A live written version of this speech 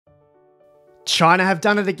China have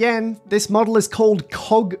done it again. This model is called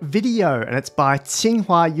CogVideo and it's by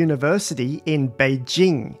Tsinghua University in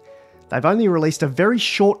Beijing. They've only released a very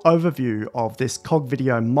short overview of this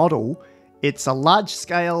CogVideo model. It's a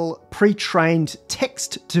large-scale, pre-trained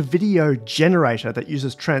text-to-video generator that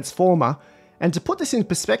uses Transformer. And to put this in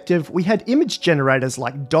perspective, we had image generators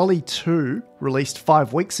like Dolly 2, released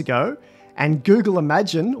 5 weeks ago, and Google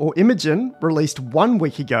Imagine, or Imagen, released 1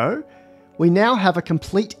 week ago. We now have a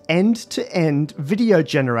complete end-to-end video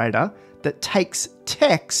generator that takes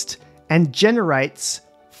text and generates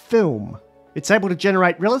film. It's able to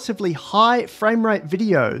generate relatively high frame rate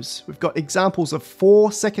videos. We've got examples of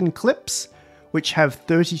 4-second clips, which have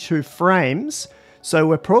 32 frames, so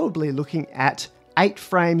we're probably looking at 8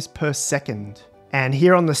 frames per second. And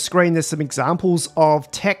here on the screen there's some examples of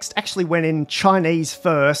text. Actually went in Chinese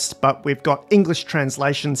first, but we've got English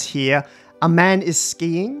translations here. A man is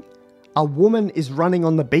skiing. A woman is running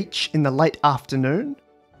on the beach in the late afternoon.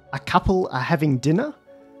 A couple are having dinner.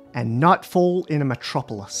 And nightfall in a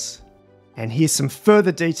metropolis. And here's some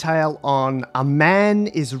further detail on a man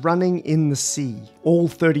is running in the sea. All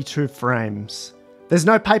 32 frames. There's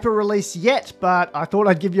no paper release yet, but I thought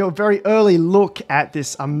I'd give you a very early look at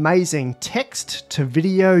this amazing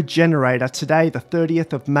text-to-video generator today, the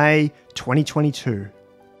 30th of May, 2022.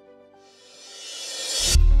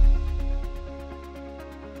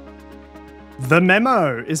 The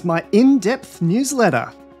Memo is my in-depth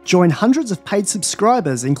newsletter. Join hundreds of paid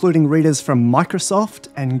subscribers, including readers from Microsoft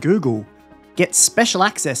and Google. Get special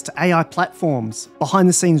access to AI platforms,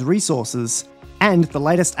 behind-the-scenes resources, and the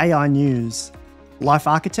latest AI news.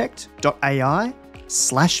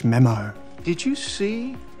 lifearchitect.ai/memo. Did you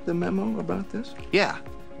see the memo about this? Yeah,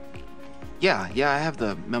 I have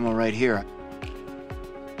the memo right here.